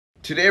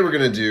Today we're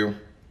gonna do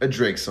a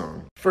Drake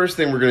song. First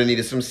thing we're gonna need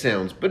is some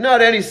sounds, but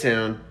not any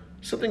sound,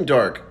 something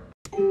dark.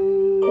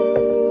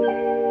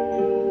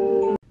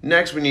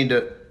 Next we need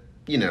to,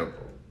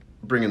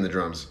 bring in the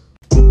drums.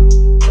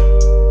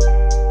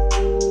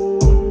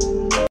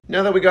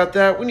 Now that we got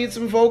that, we need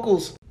some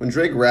vocals. When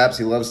Drake raps,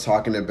 he loves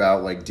talking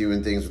about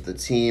doing things with the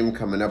team,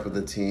 coming up with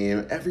the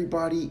team.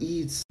 Everybody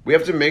eats. We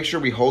have to make sure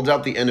we hold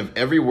out the end of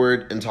every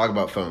word and talk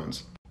about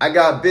phones. I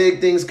got big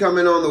things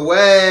coming on the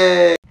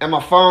way. And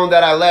my phone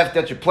that I left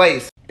at your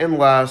place. And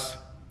last,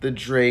 the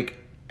Drake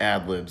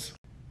ad-libs.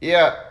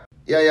 Yeah.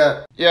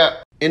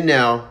 And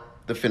now,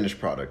 the finished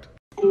product.